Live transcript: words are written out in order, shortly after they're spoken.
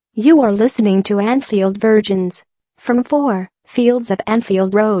You are listening to Anfield Virgins from 4 Fields of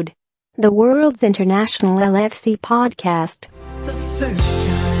Anfield Road, the world's international LFC podcast. The first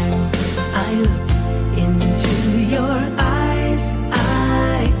time I looked into your eyes,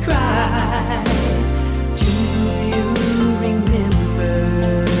 I cried. Do you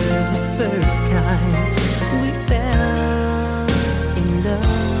remember the first time we fell in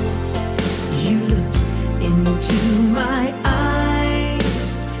love? You looked into my eyes,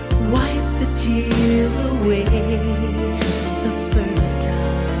 wiped the tears away. The first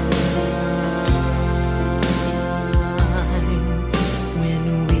time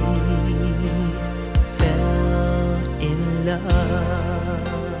when we fell in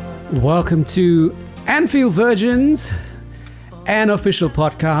love. Welcome to Anfield Virgins, an official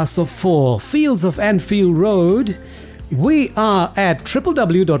podcast of 4 Fields of Anfield Road. We are at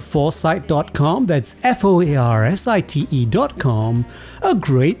www.foresight.com, that's FOARSITE.com, a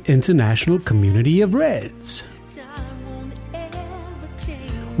great international community of Reds.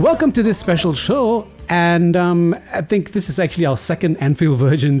 Welcome to this special show, and I think this is actually our second Anfield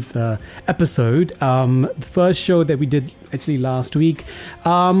Virgins episode. The first show that we did actually last week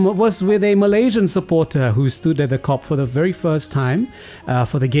was with a Malaysian supporter who stood at the Kop for the very first time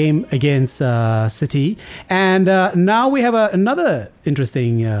for the game against City. And now we have another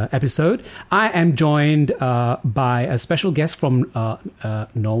interesting episode. I am joined by a special guest from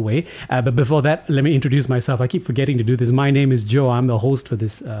Norway. But before that, let me introduce myself. I keep forgetting to do this. My name is Joe. I'm the host for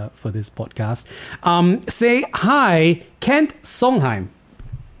this podcast. Say hi, Kent Solheim.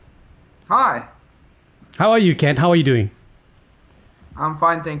 Hi, How are you, Kent? How are you doing? I'm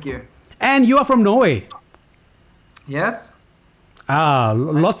fine, thank you. And you are from Norway. Yes?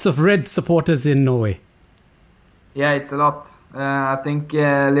 Lots of Red supporters in Norway. Yeah, it's a lot. I think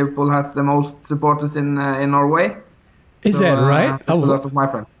Liverpool has the most supporters in Norway. Is that right? That's a lot of my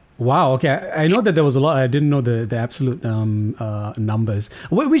friends. Wow, okay. I know that there was a lot. I didn't know the absolute numbers.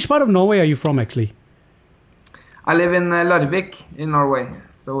 Which part of Norway are you from, actually? I live in Larvik in Norway,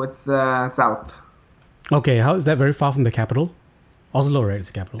 so it's south. Okay, how is that? Very far from the capital? Oslo, right? It's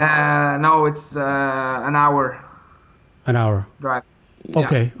the capital. No, it's an hour An hour. drive.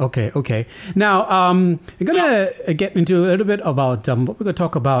 Okay. Now, I'm going to get into a little bit about what we're going to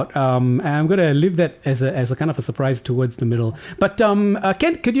talk about. And I'm going to leave that as a kind of a surprise towards the middle. But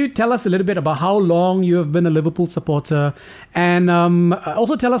Kent, could you tell us a little bit about how long you have been a Liverpool supporter? And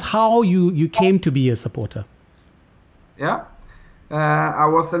also tell us how you came to be a supporter. Yeah. I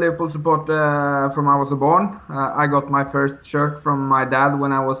was a Liverpool supporter from I was born. I got my first shirt from my dad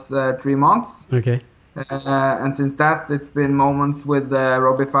when I was 3 months. Okay. And since that, it's been moments with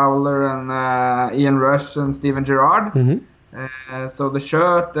Robbie Fowler and Ian Rush and Steven Gerrard. Mm-hmm. So the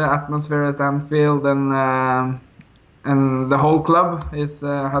shirt, the atmosphere at Anfield, and the whole club has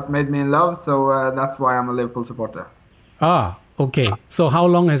made me in love. So that's why I'm a Liverpool supporter. Ah, okay. So how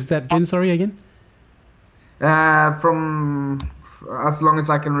long has that been? Sorry, again? From as long as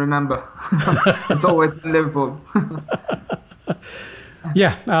I can remember. It's always been Liverpool.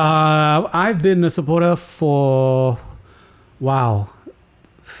 Yeah, I've been a supporter for,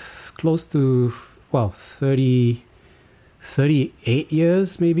 close to, 38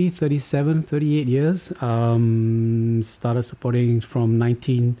 years, maybe, 37, 38 years. Started supporting from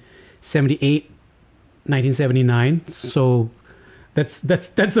 1978, 1979. So that's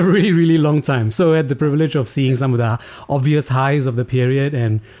a really, really long time. So I had the privilege of seeing some of the obvious highs of the period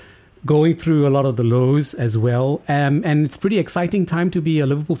and going through a lot of the lows as well. And it's pretty exciting time to be a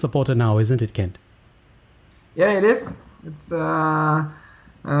Liverpool supporter now, isn't it, Kent? Yeah, it is. It's a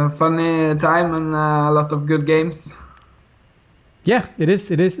funny time and a lot of good games. Yeah, it is.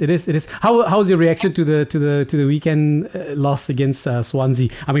 How's your reaction to the weekend loss against Swansea?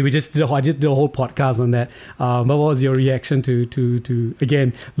 I mean, I just did a whole podcast on that. But what was your reaction to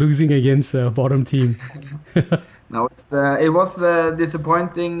again losing against a bottom team? No, it was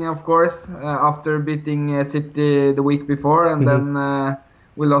disappointing, of course, after beating City the week before, and then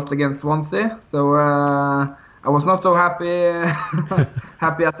we lost against Swansea. So I was not so happy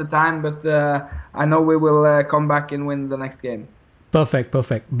at the time, but I know we will come back and win the next game. Perfect.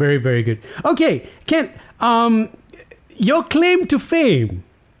 Very, very good. Okay, Kent, your claim to fame.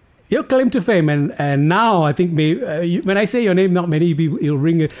 And now I think when I say your name, not many people, it'll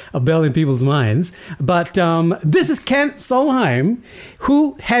ring a bell in people's minds. But this is Kent Solheim,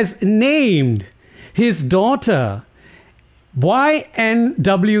 who has named his daughter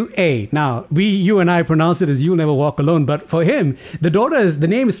YNWA. Now, you and I pronounce it as You'll Never Walk Alone, but for him, the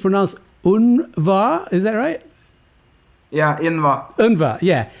name is pronounced Unva. Is that right? Yeah, Inva. Unva,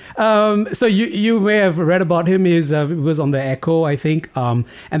 yeah. So you may have read about him. He was on the Echo, I think. And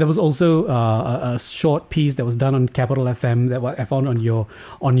there was also a short piece that was done on Capital FM that I found on your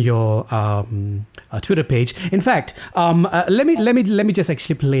Twitter page. In fact, let me just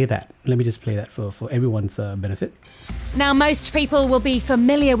actually play that. Let me just play that for everyone's benefit. Now, most people will be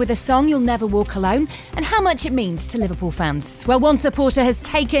familiar with the song "You'll Never Walk Alone" and how much it means to Liverpool fans. Well, one supporter has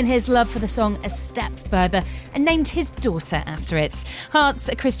taken his love for the song a step further and named his daughter after it. Hearts'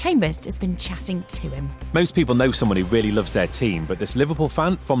 Chris Chambers has been chatting to him. Most people know someone who really loves their team, but this Liverpool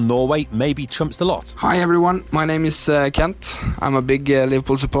fan from Norway maybe trumps the lot. Hi everyone, my name is Kent. I'm a big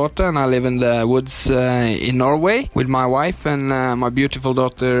Liverpool supporter and I live in the woods in Norway with my wife and my beautiful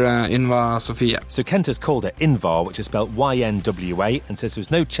daughter Inva Sofia. So Kent has called her Invar, which is spelled Y-N-W-A, and says there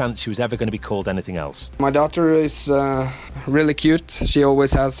was no chance she was ever going to be called anything else. My daughter is really cute. She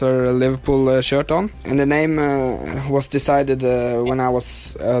always has her Liverpool shirt on. And the name was decided when I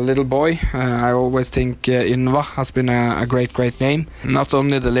was a little boy. I always think Inva has been a great name. Not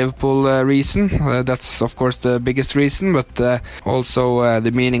only the Liverpool reason, that's of course the biggest reason, but also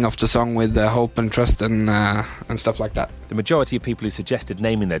the meaning of the song with hope and trust and stuff like that. The majority of people who suggested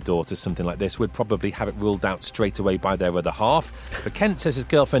naming their daughters something like this would probably have it ruled out straight away by their other half, but Kent says his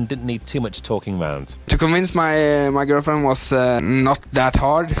girlfriend didn't need too much talking round. To convince my girlfriend was not that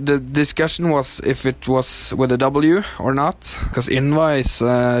hard. The discussion was if it was with a W or not, because Inva is,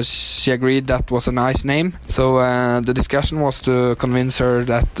 she agreed that was a nice name. So the discussion was to convince her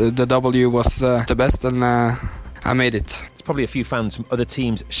that the W was the best, and I made it. There's probably a few fans from other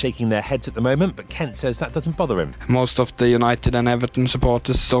teams shaking their heads at the moment, but Kent says that doesn't bother him. Most of the United and Everton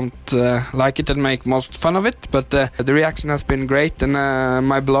supporters don't like it and make most fun of it, but the reaction has been great, and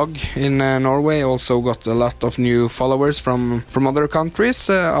my blog in Norway also got a lot of new followers from other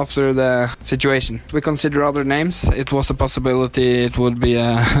countries after the situation. We consider other names. It was a possibility it would be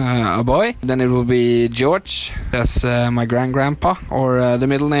a boy, then it would be George, as my grandpa, or the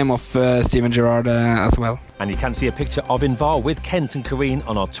middle name of Steven Gerrard as well. And you can see a picture of Invar with Kent and Kareen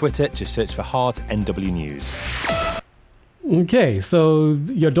on our Twitter. Just search for Heart NW News. Okay, so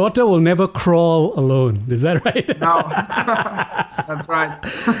your daughter will never crawl alone. Is that right? No, that's right.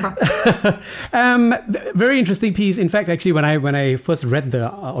 Very interesting piece. In fact, actually, when I first read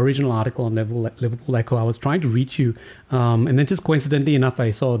the original article on Liverpool Echo, I was trying to reach you, and then just coincidentally enough,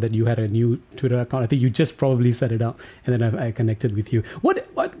 I saw that you had a new Twitter account. I think you just probably set it up, and then I connected with you. What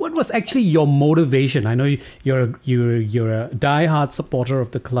was actually your motivation? I know you're a diehard supporter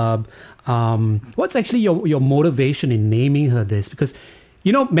of the club. What's actually your motivation in naming her this? Because,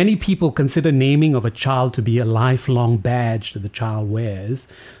 you know, many people consider naming of a child to be a lifelong badge that the child wears.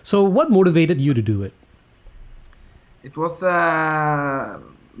 So what motivated you to do it? It was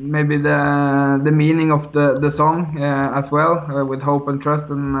maybe the meaning of the song as well, with hope and trust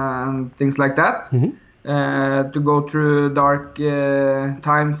and things like that. Mm-hmm. To go through dark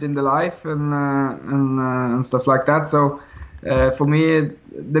times in the life and stuff like that. So for me,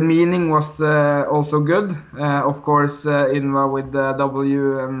 the meaning was also good. Of course, Inva with the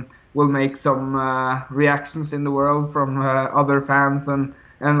W will make some reactions in the world from other fans and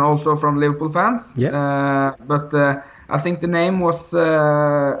also from Liverpool fans. Yeah. But I think the name was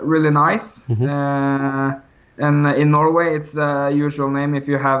really nice. Mm-hmm. And in Norway, it's the usual name if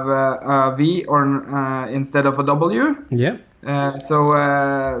you have a V or instead of a W. Yeah. So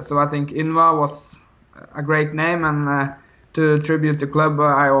I think Inva was a great name, and to tribute the club,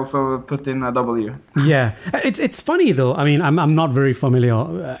 I also put in a W. Yeah, it's funny though. I mean, I'm not very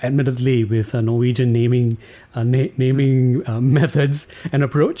familiar, admittedly, with Norwegian naming methods and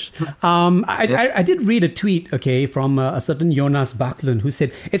approach. I did read a tweet, from a certain Jonas Backlund, who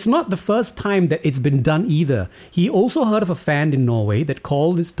said it's not the first time that it's been done either. He also heard of a fan in Norway that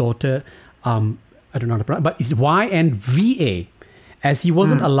called his daughter, I don't know how to pronounce, but it's YNVA. As he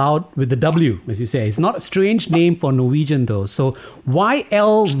wasn't allowed with the W, as you say. It's not a strange name for Norwegian, though. So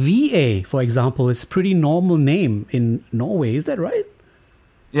YLVA, for example, is a pretty normal name in Norway. Is that right?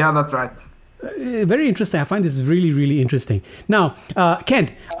 Yeah, that's right. Very interesting. I find this really, really interesting. Now,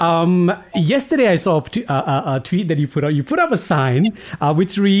 Kent, yesterday I saw a tweet that you put up. You put up a sign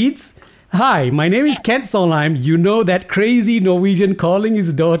which reads, "Hi, my name is Kent Solheim. You know that crazy Norwegian calling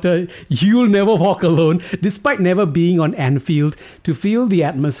his daughter, 'You'll never walk alone,' despite never being on Anfield to feel the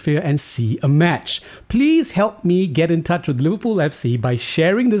atmosphere and see a match. Please help me get in touch with Liverpool FC by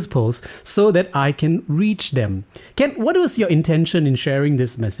sharing this post so that I can reach them." Kent, what was your intention in sharing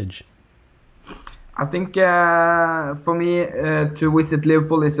this message? I think for me to visit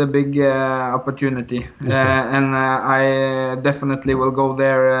Liverpool is a big opportunity, okay. And I definitely will go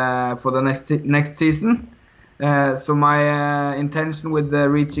there for the next season. So my intention with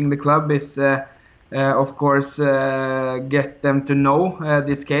reaching the club is, of course, get them to know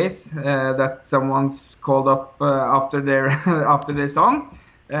this case, that someone's called up after their after their song,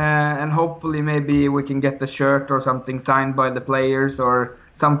 and hopefully maybe we can get the shirt or something signed by the players or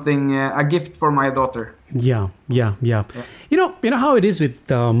something, a gift for my daughter. Yeah. You know how it is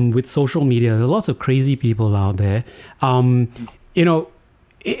with social media. There are lots of crazy people out there.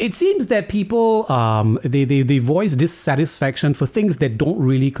 It seems that people they voice dissatisfaction for things that don't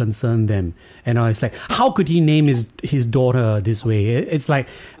really concern them. It's like, how could he name his daughter this way? It's like,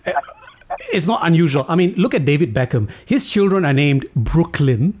 it's not unusual. I mean, look at David Beckham. His children are named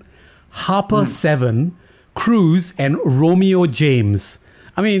Brooklyn, Harper 7, Cruz, and Romeo James.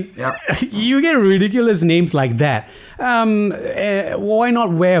 I mean, you get ridiculous names like that. Why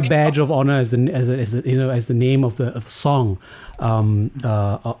not wear a badge of honor as the name of the song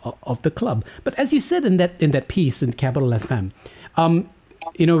of the club? But as you said in that piece in Capital FM,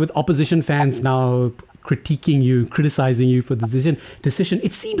 with opposition fans now critiquing you, criticizing you for the decision,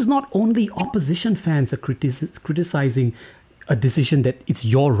 it seems not only opposition fans are criticizing a decision that it's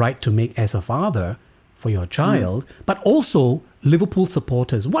your right to make as a father for your child, but also Liverpool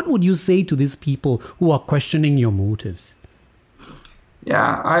supporters. What would you say to these people who are questioning your motives?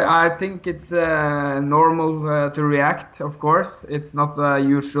 Yeah, I think it's normal to react, of course. It's not a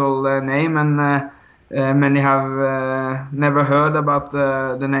usual name, and many have never heard about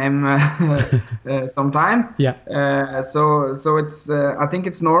the name sometimes. Yeah. So it's I think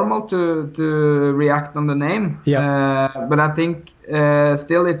it's normal to react on the name. Yeah. But I think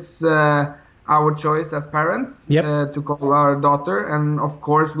still it's our choice as parents to call our daughter, and of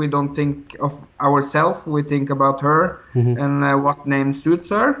course we don't think of ourselves, we think about her and what name suits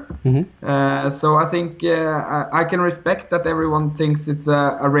her. So I think I can respect that everyone thinks it's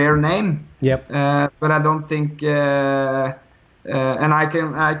a rare name. Yep. But I don't think and I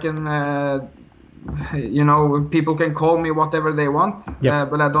can people can call me whatever they want.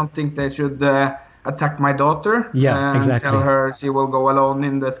 But I don't think they should attack my daughter. Exactly. Tell her she will go alone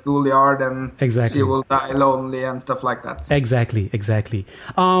in the schoolyard and she will die lonely and stuff like that. Exactly.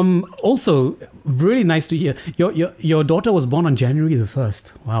 Also, really nice to hear. Your daughter was born on January the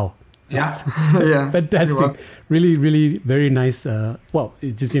 1st. Wow. Yeah. Fantastic. Really, really very nice.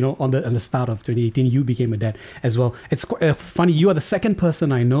 It's just, on the start of 2018, you became a dad as well. It's quite, funny. You are the second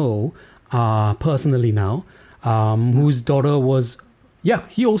person I know personally now whose daughter was... Yeah,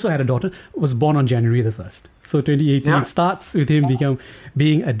 he also had a daughter, was born on January the 1st. So 2018 starts with him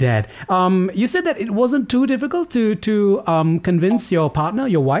being a dad. You said that it wasn't too difficult to convince your partner,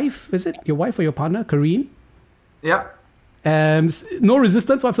 your wife, is it? Your wife or your partner, Karine? Yeah. No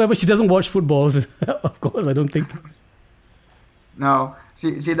resistance whatsoever. She doesn't watch football, of course, I don't think. No,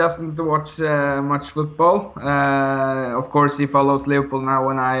 she doesn't watch much football. Of course, she follows Liverpool now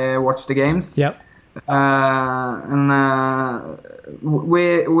when I watch the games. Yeah.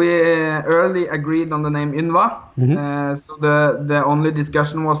 We early agreed on the name Ynva. So the only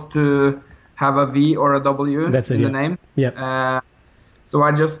discussion was to have a V or a W in the name. Yeah. So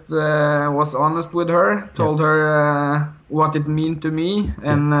I just was honest with her, told her what it meant to me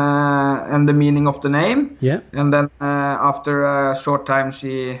and the meaning of the name. Yeah. And then after a short time,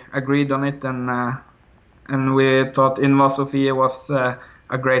 she agreed on it, and we thought Ynva Sofie was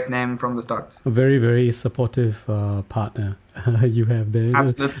a great name from the start. A very, very supportive partner you have there.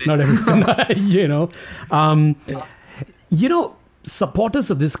 Absolutely. Not everyone,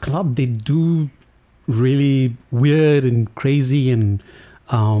 supporters of this club, they do really weird and crazy and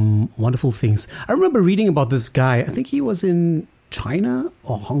wonderful things. I remember reading about this guy. I think he was in China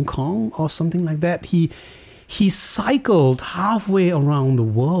or Hong Kong or something like that. He cycled halfway around the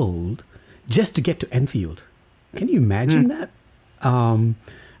world just to get to Anfield. Can you imagine that? I'm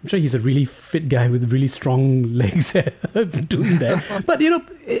sure he's a really fit guy with really strong legs doing that. But,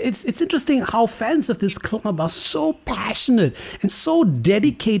 it's interesting how fans of this club are so passionate and so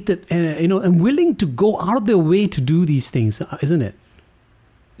dedicated and willing to go out of their way to do these things, isn't it?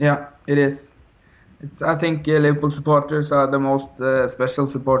 Yeah, it is. I think Liverpool supporters are the most special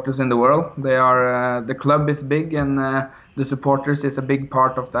supporters in the world. They are the club is big, and the supporters is a big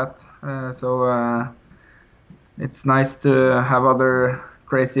part of that. So it's nice to have other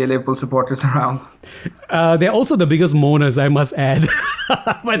crazy Liverpool supporters around. They're also the biggest mourners, I must add.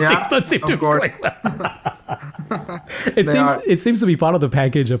 But things don't seem to be like that. It seems to be part of the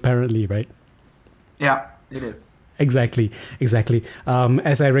package, apparently, right? Yeah, it is. Exactly.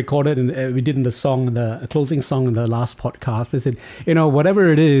 As I recorded and we did in the closing song in the last podcast, I said,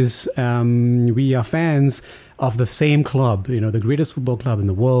 whatever it is, we are fans of the same club, the greatest football club in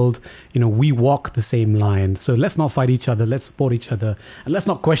the world. We walk the same line. So let's not fight each other. Let's support each other, and let's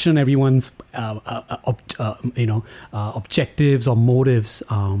not question everyone's, objectives or motives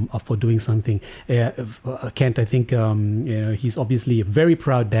for doing something. Kent, I think, he's obviously a very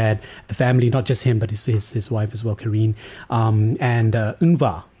proud dad. The family, not just him, but his wife as well, Karine, and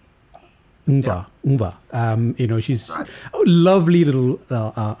Unva. She's a lovely little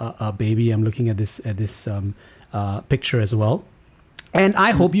baby. I'm looking at this picture as well. And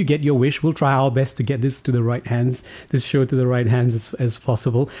I hope you get your wish. We'll try our best to get this show to the right hands as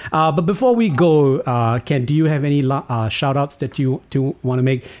possible. But before we go, Ken, do you have any shout outs that you want to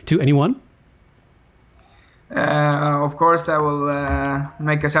make to anyone? Of course, I will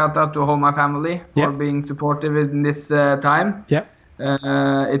make a shout out to all my family for being supportive in this time. Yeah.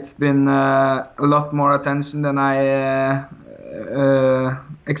 It's been a lot more attention than I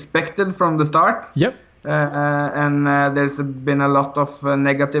expected from the start. Yep. And there's been a lot of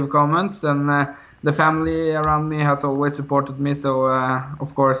negative comments, and the family around me has always supported me. So,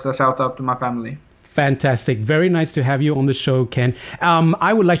 of course, a shout out to my family. Fantastic. Very nice to have you on the show, Ken.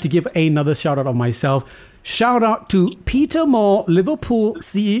 I would like to give another shout out of myself. Shout out to Peter Moore, Liverpool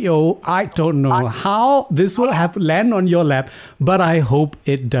CEO. I don't know how this will land on your lap, but I hope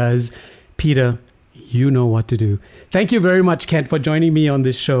it does. Peter, you know what to do. Thank you very much, Kent, for joining me on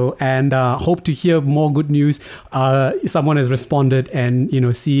this show, and hope to hear more good news. Someone has responded, and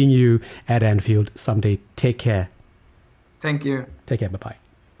seeing you at Anfield someday. Take care. Thank you. Take care. Bye-bye.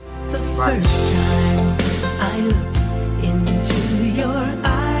 The first time I looked into your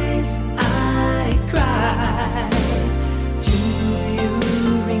eyes, I cried. Do you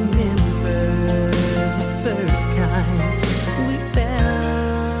remember the first time we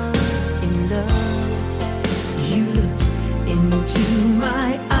fell in love? You looked into my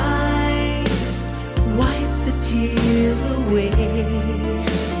eyes, wiped the tears away.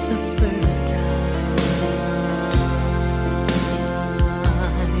 The first time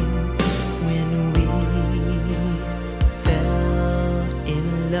when we fell in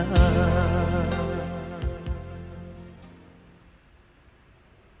love.